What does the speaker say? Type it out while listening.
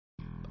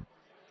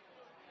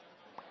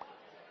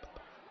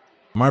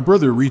My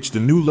brother reached a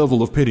new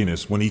level of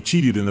pettiness when he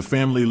cheated in the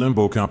family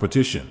limbo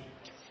competition.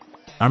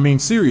 I mean,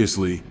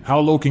 seriously, how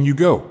low can you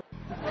go?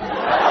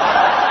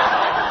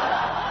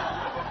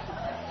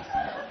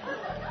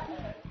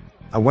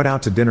 I went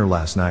out to dinner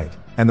last night,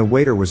 and the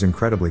waiter was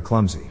incredibly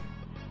clumsy.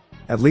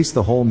 At least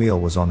the whole meal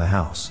was on the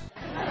house.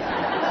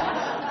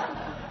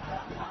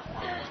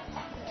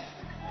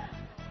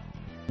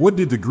 What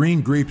did the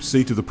green grape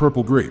say to the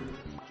purple grape?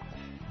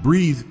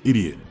 Breathe,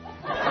 idiot.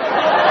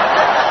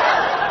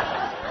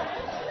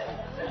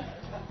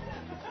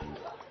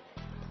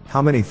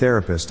 How many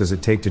therapists does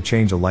it take to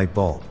change a light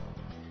bulb?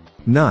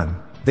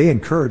 None. They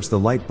encourage the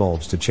light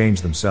bulbs to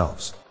change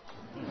themselves.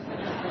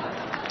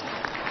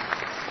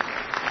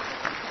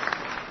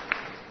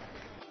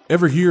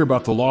 Ever hear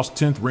about the lost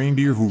 10th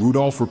reindeer who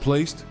Rudolph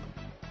replaced?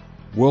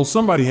 Well,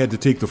 somebody had to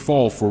take the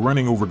fall for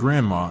running over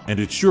Grandma, and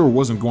it sure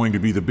wasn't going to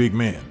be the big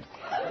man.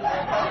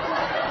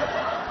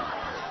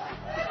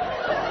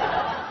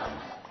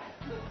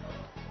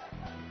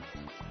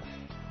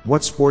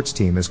 What sports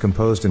team is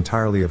composed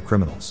entirely of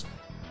criminals?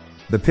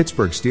 The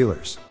Pittsburgh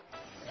Steelers.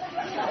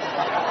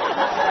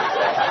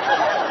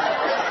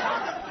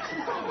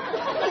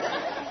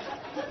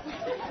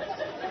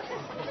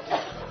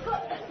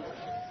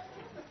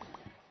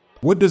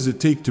 What does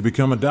it take to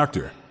become a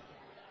doctor?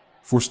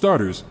 For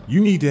starters, you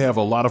need to have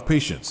a lot of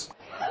patience.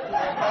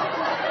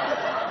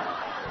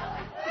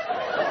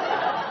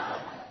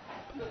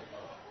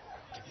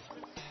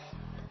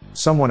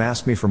 Someone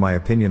asked me for my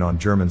opinion on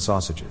German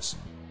sausages.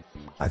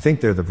 I think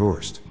they're the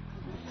Wurst.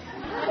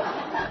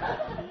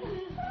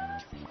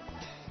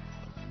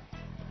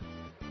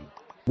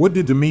 What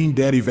did the mean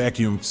daddy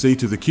vacuum say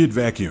to the kid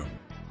vacuum?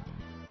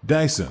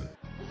 Dyson.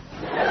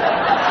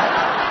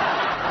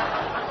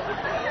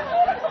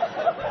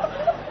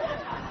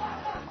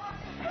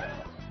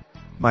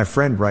 My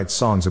friend writes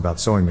songs about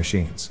sewing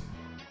machines.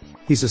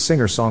 He's a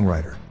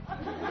singer-songwriter.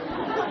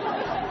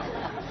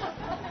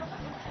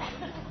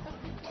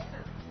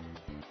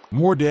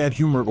 More dad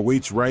humor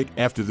awaits right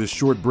after this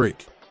short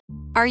break.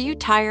 Are you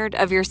tired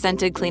of your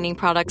scented cleaning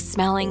products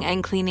smelling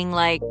and cleaning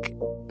like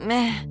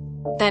meh?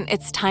 Then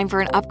it's time for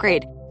an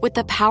upgrade with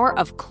the power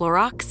of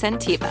Clorox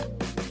Scentiva.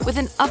 With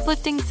an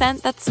uplifting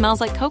scent that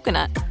smells like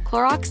coconut,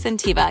 Clorox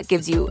Scentiva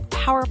gives you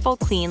powerful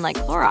clean like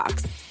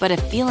Clorox, but a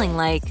feeling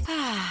like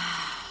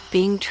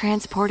being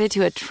transported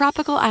to a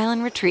tropical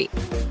island retreat.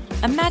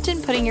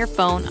 Imagine putting your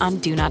phone on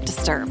Do Not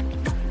Disturb,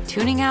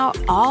 tuning out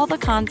all the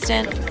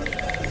constant,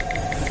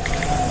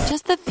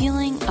 just the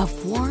feeling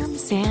of warm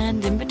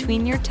sand in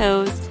between your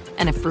toes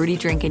and a fruity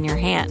drink in your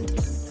hand.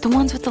 The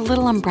ones with the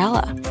little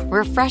umbrella.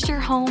 Refresh your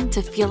home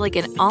to feel like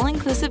an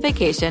all-inclusive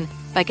vacation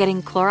by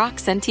getting Clorox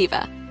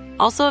Scentiva.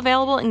 Also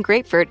available in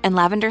grapefruit and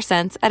lavender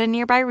scents at a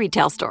nearby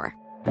retail store.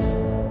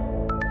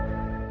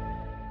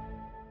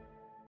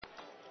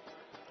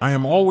 I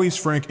am always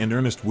frank and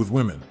earnest with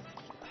women.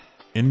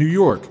 In New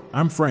York,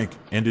 I'm frank,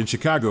 and in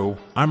Chicago,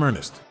 I'm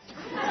earnest.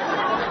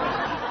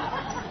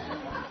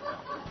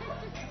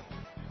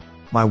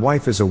 My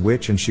wife is a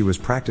witch and she was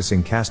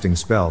practicing casting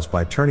spells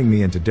by turning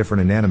me into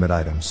different inanimate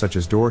items such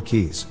as door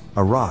keys,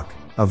 a rock,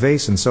 a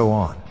vase and so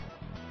on.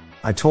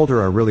 I told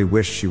her I really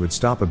wished she would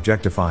stop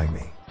objectifying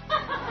me.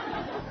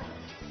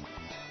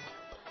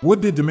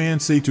 What did the man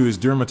say to his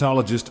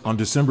dermatologist on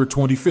December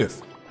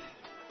 25th?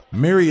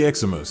 Merry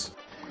Xmas.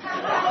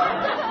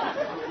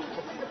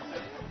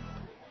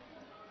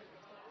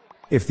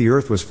 If the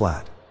earth was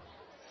flat,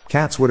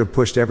 cats would have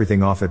pushed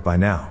everything off it by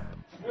now.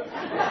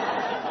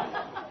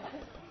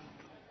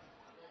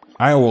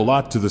 I owe a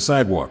lot to the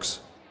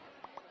sidewalks.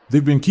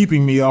 They've been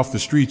keeping me off the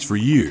streets for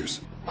years.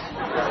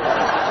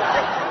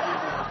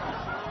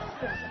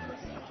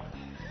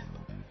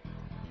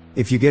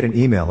 If you get an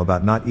email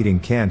about not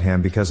eating canned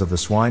ham because of the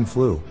swine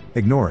flu,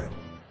 ignore it.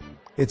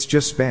 It's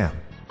just spam.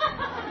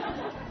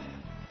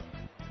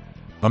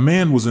 A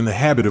man was in the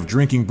habit of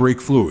drinking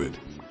brake fluid.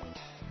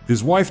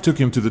 His wife took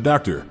him to the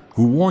doctor,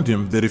 who warned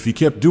him that if he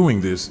kept doing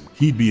this,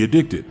 he'd be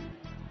addicted.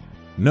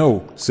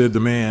 No, said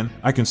the man,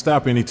 I can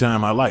stop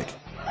anytime I like.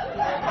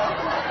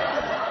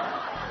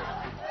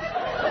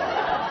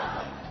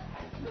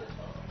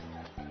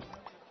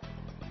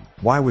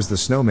 Why was the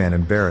snowman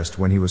embarrassed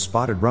when he was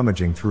spotted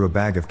rummaging through a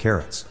bag of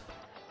carrots?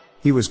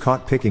 He was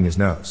caught picking his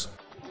nose.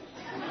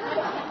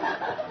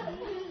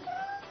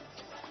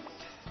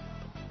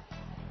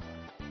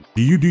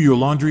 Do you do your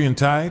laundry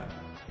untied?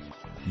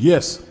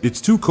 Yes, it's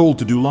too cold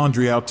to do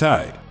laundry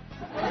outside.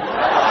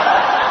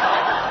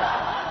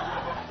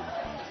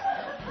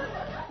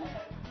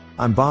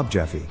 I'm Bob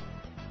Jeffy.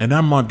 And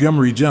I'm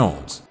Montgomery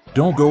Jones.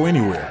 Don't go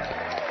anywhere.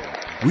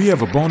 We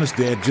have a bonus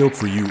dad joke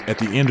for you at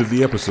the end of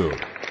the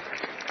episode.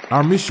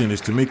 Our mission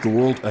is to make the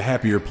world a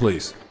happier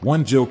place,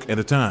 one joke at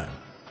a time.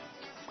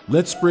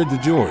 Let's spread the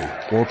joy,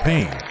 or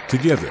pain,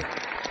 together.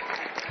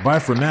 Bye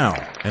for now,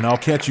 and I'll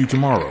catch you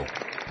tomorrow.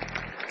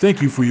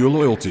 Thank you for your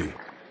loyalty.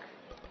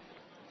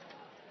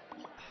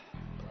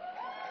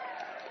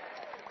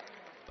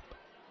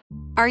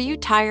 Are you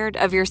tired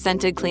of your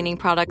scented cleaning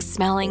products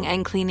smelling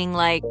and cleaning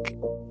like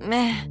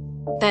meh?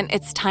 Then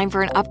it's time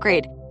for an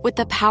upgrade with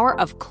the power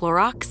of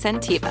Clorox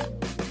Scentiva.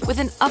 With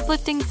an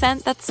uplifting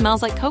scent that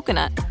smells like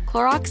coconut,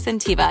 Clorox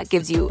Scentiva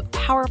gives you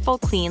powerful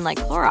clean like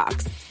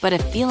Clorox, but a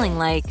feeling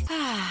like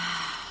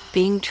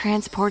being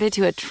transported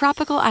to a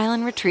tropical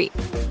island retreat.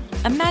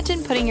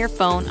 Imagine putting your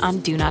phone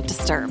on Do Not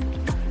Disturb,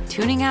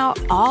 tuning out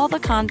all the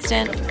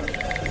constant,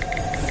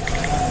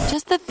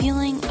 just the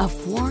feeling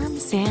of warm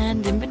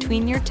sand in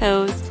between your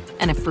toes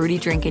and a fruity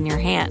drink in your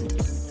hand.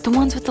 The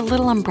ones with the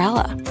little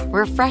umbrella.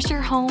 Refresh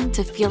your home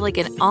to feel like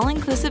an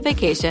all-inclusive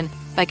vacation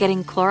by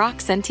getting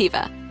Clorox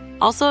Scentiva.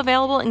 Also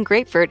available in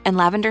grapefruit and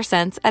lavender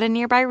scents at a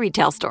nearby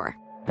retail store.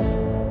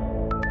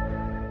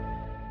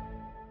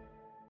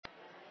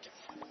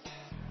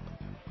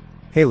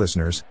 Hey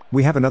listeners,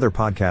 we have another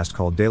podcast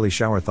called Daily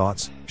Shower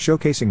Thoughts,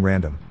 showcasing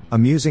random,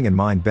 amusing and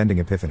mind-bending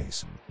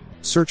epiphanies.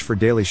 Search for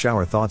Daily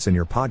Shower Thoughts in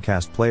your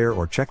podcast player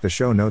or check the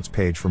show notes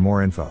page for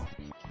more info.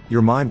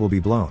 Your mind will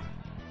be blown.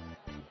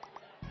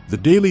 The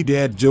Daily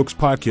Dad Jokes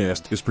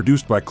podcast is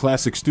produced by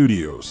Classic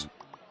Studios.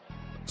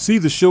 See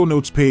the show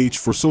notes page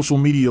for social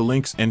media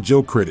links and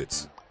joke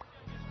credits.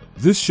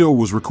 This show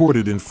was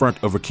recorded in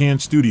front of a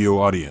canned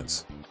studio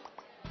audience.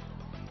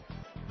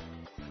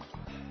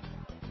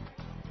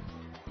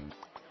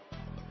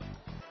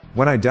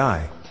 When I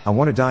die, I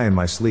want to die in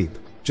my sleep,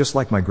 just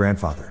like my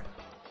grandfather.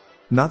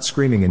 Not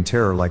screaming in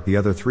terror like the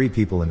other 3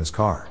 people in his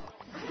car.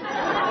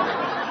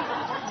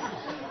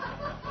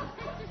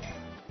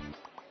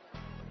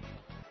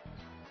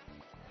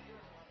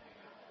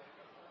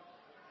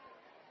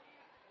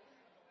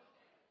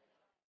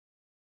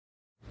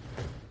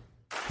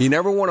 You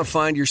never want to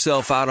find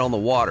yourself out on the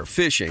water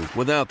fishing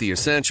without the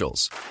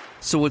essentials.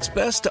 So it's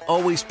best to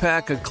always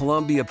pack a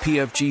Columbia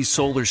PFG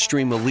Solar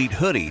Stream Elite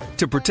hoodie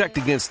to protect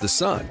against the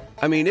sun.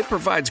 I mean, it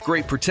provides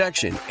great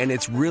protection and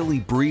it's really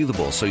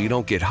breathable so you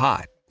don't get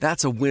hot.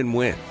 That's a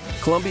win-win.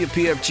 Columbia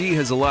PFG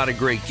has a lot of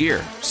great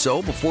gear,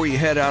 so before you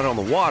head out on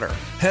the water,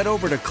 head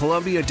over to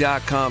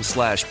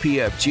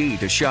Columbia.com/PFG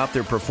to shop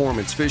their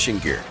performance fishing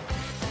gear.